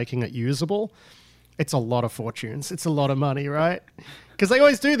actually making it usable, it's a lot of fortunes. It's a lot of money, right? Because they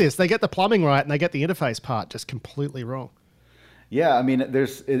always do this. They get the plumbing right and they get the interface part just completely wrong. Yeah, I mean,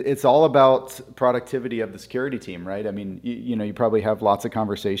 it's all about productivity of the security team, right? I mean, you probably have lots of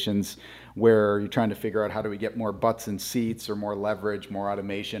conversations where you're trying to figure out how do we get more butts in seats or more leverage, more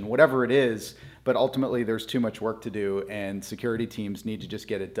automation, whatever it is. But ultimately, there's too much work to do, and security teams need to just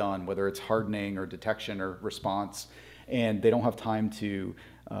get it done, whether it's hardening or detection or response. And they don't have time to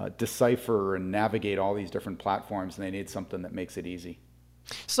decipher and navigate all these different platforms, and they need something that makes it easy.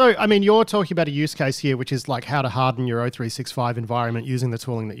 So, I mean, you're talking about a use case here, which is like how to harden your O365 environment using the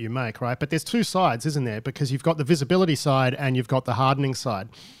tooling that you make, right? But there's two sides, isn't there? Because you've got the visibility side and you've got the hardening side.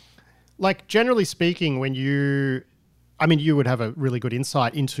 Like, generally speaking, you would have a really good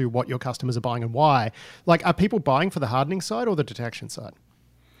insight into what your customers are buying and why. Like, are people buying for the hardening side or the detection side?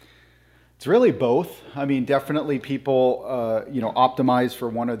 It's really both. I mean, definitely people, optimize for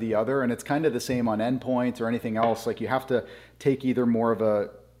one or the other, and it's kind of the same on endpoints or anything else. Like, you have to take either more of a,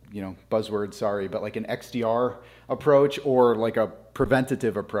 buzzword, sorry, but like an XDR approach or like a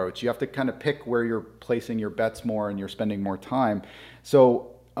preventative approach. You have to kind of pick where you're placing your bets more and you're spending more time.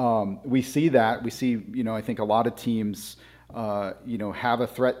 So we see that. We see, I think a lot of teams have a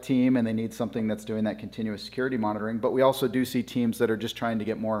threat team and they need something that's doing that continuous security monitoring. But we also do see teams that are just trying to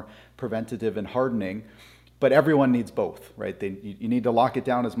get more preventative and hardening. But everyone needs both, right? You need to lock it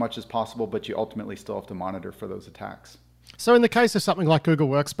down as much as possible, but you ultimately still have to monitor for those attacks. So in the case of something like Google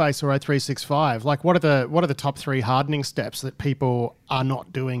Workspace or O365, like what are the top 3 hardening steps that people are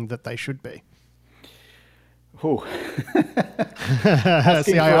not doing that they should be? Ooh.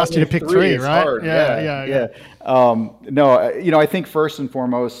 See, I asked you to pick 3, right? Hard. Yeah. No, I think first and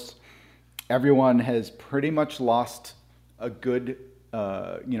foremost, everyone has pretty much lost a good,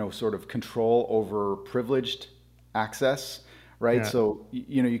 sort of control over privileged access, right? Yeah. So,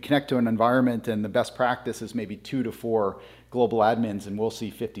 you connect to an environment and the best practice is maybe 2 to 4 global admins and we'll see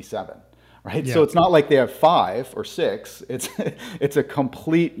 57, right? Yeah. So it's not like they have 5 or 6. It's a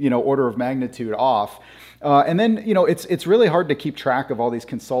complete, order of magnitude off. And then, it's really hard to keep track of all these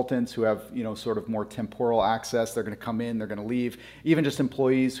consultants who have, sort of more temporal access. They're going to come in, they're going to leave. Even just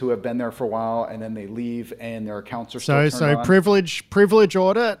employees who have been there for a while and then they leave and their accounts are still turned on. privilege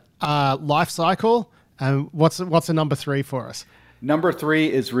audit, life cycle. What's a number 3 for us? Number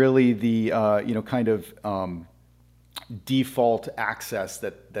 3 is really the, kind of default access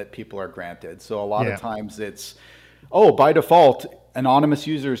that people are granted. So a lot of times it's, by default, anonymous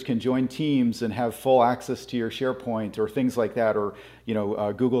users can join Teams and have full access to your SharePoint or things like that, or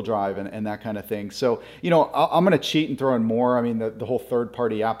Google Drive and that kind of thing. So I'm going to cheat and throw in more. I mean, the whole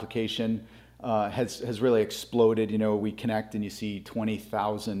third-party application has really exploded. We connect and you see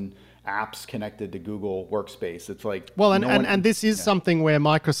 20,000 apps connected to Google Workspace. It's like, well, and this is something where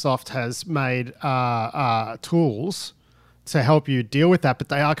Microsoft has made tools to help you deal with that, but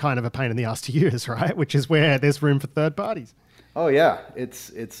they are kind of a pain in the ass to use, right? Which is where there's room for third parties. Oh yeah,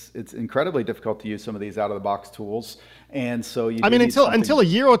 it's incredibly difficult to use some of these out of the box tools, and so until a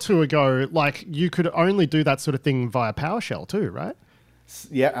year or two ago, like you could only do that sort of thing via PowerShell too, right?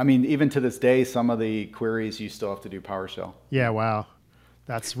 Yeah, I mean, even to this day, some of the queries you still have to do PowerShell. Yeah, wow.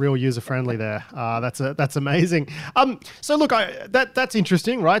 That's real user friendly there. That's amazing. So look, that's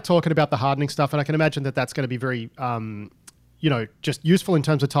interesting, right? Talking about the hardening stuff, and I can imagine that's going to be very, just useful in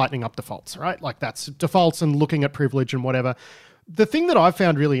terms of tightening up defaults, right? Like that's defaults and looking at privilege and whatever. The thing that I've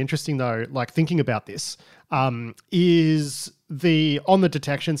found really interesting though, like thinking about this, is on the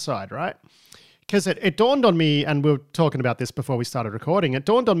detection side, right? Because it dawned on me, and we were talking about this before we started recording, it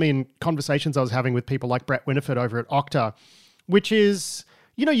dawned on me in conversations I was having with people like Brett Winifred over at Okta, which is,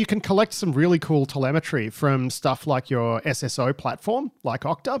 you can collect some really cool telemetry from stuff like your SSO platform, like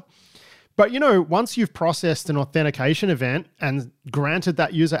Okta. But, once you've processed an authentication event and granted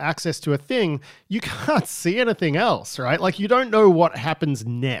that user access to a thing, you can't see anything else, right? Like you don't know what happens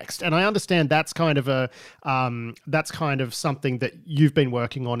next. And I understand that's kind of something that you've been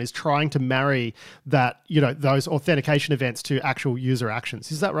working on, is trying to marry that, those authentication events to actual user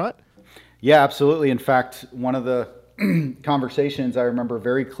actions. Is that right? Yeah, absolutely. In fact, one of the conversations I remember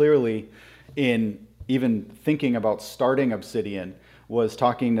very clearly in even thinking about starting Obsidian was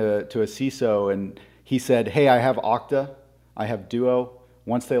talking to a CISO, and he said, hey, I have Okta, I have Duo.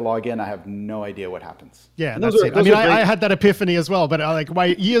 Once they log in, I have no idea what happens. Yeah, that's it. I had that epiphany as well,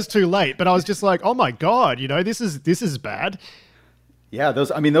 but years too late. But I was just like, oh my God, this is bad. Yeah,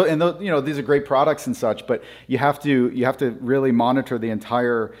 these are great products and such, but you have to really monitor the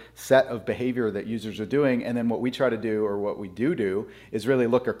entire set of behavior that users are doing. And then what we try to do, or what we do, is really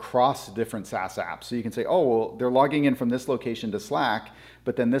look across different SaaS apps. So you can say, oh, well, they're logging in from this location to Slack,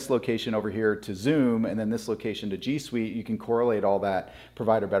 but then this location over here to Zoom, and then this location to G Suite. You can correlate all that,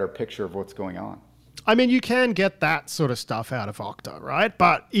 provide a better picture of what's going on. I mean, you can get that sort of stuff out of Okta, right?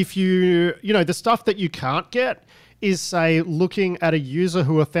 But if the stuff that you can't get is, say, looking at a user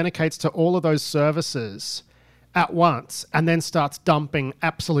who authenticates to all of those services at once and then starts dumping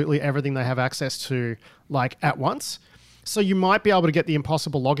absolutely everything they have access to, like, at once. So you might be able to get the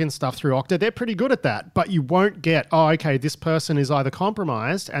impossible login stuff through Okta. They're pretty good at that, but you won't get, this person is either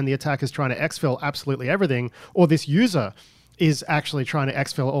compromised and the attack is trying to exfil absolutely everything, or this user is actually trying to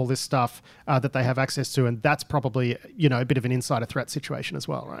exfil all this stuff that they have access to. And that's probably, a bit of an insider threat situation as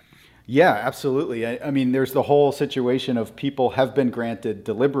well, right? Yeah, absolutely. I mean, there's the whole situation of people have been granted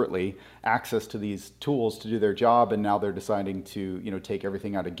deliberately access to these tools to do their job, and now they're deciding to, take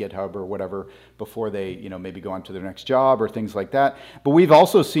everything out of GitHub or whatever before they, maybe go on to their next job or things like that. But we've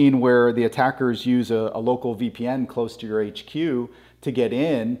also seen where the attackers use a local VPN close to your HQ to get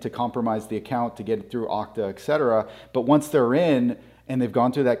in, to compromise the account, to get it through Okta, et cetera. But once they're in and they've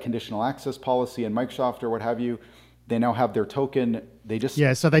gone through that conditional access policy in Microsoft or what have you, they now have their token.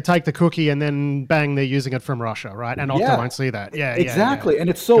 So they take the cookie and then bang, they're using it from Russia, right? And Okta won't see that. Yeah, exactly. Yeah. And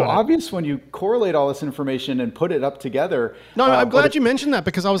it's so obvious when you correlate all this information and put it up together. No, I'm glad you mentioned that,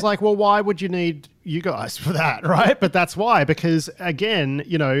 because I was like, well, why would you need you guys for that, right? But that's why, because again,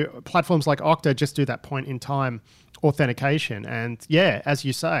 platforms like Okta just do that point in time authentication. And yeah, as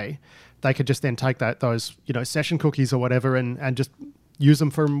you say, they could just then take those session cookies or whatever and just use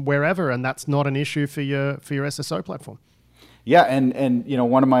them from wherever, and that's not an issue for your SSO platform. Yeah, and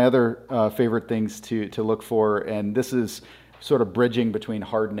one of my other favorite things to look for, and this is sort of bridging between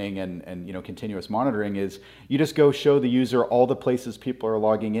hardening and continuous monitoring, is you just go show the user all the places people are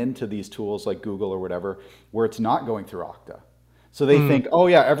logging into these tools like Google or whatever, where it's not going through Okta. So they think, oh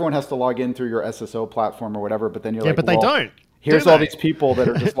yeah, everyone has to log in through your SSO platform or whatever, but then you're like, but they don't. Here's all these people that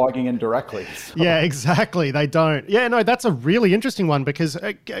are just logging in directly. So. Yeah, exactly. They don't. Yeah, no, that's a really interesting one because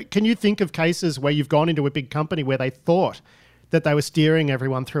can you think of cases where you've gone into a big company where they thought that they were steering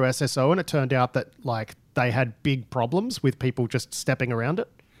everyone through SSO and it turned out that like they had big problems with people just stepping around it?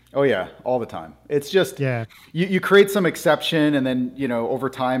 Oh yeah, all the time. It's just, yeah, you create some exception and then, over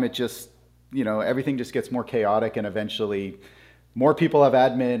time it just, everything just gets more chaotic and eventually more people have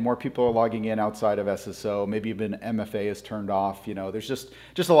admin, more people are logging in outside of SSO, maybe even MFA is turned off. There's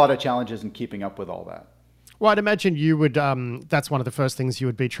just a lot of challenges in keeping up with all that. Well, I'd imagine you would, that's one of the first things you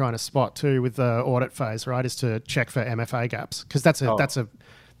would be trying to spot too with the audit phase, right? Is to check for MFA gaps because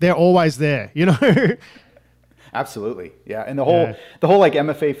they're always there, Absolutely. Yeah. And the whole like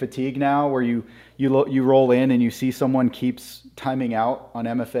MFA fatigue now where you roll in and you see someone keeps timing out on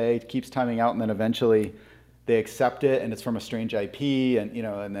MFA, keeps timing out, and then eventually they accept it and it's from a strange IP and,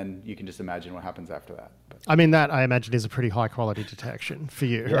 and then you can just imagine what happens after that. But. I mean, that I imagine is a pretty high quality detection for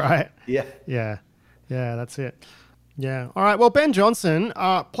you, right? Yeah. Yeah. Yeah, that's it. Yeah. All right. Well, Ben Johnson,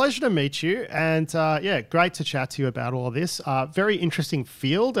 pleasure to meet you. And great to chat to you about all of this. Very interesting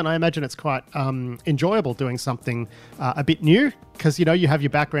field. And I imagine it's quite enjoyable doing something a bit new because, you have your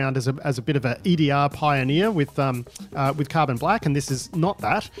background as a bit of an EDR pioneer with Carbon Black. And this is not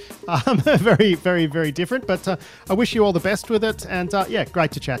that. Very, very, very different. But I wish you all the best with it. And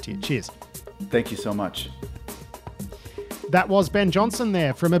great to chat to you. Cheers. Thank you so much. That was Ben Johnson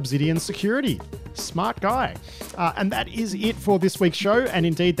there from Obsidian Security. Smart guy. And that is it for this week's show. And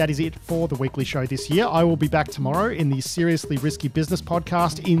indeed, that is it for the weekly show this year. I will be back tomorrow in the Seriously Risky Business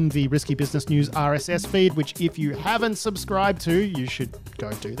podcast in the Risky Business News RSS feed, which if you haven't subscribed to, you should go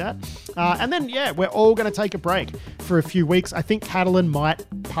do that. And then, we're all going to take a break for a few weeks. I think Catalan might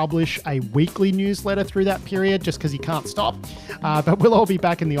publish a weekly newsletter through that period just because he can't stop. But we'll all be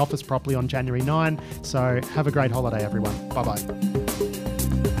back in the office properly on January 9. So have a great holiday, everyone. Bye-bye.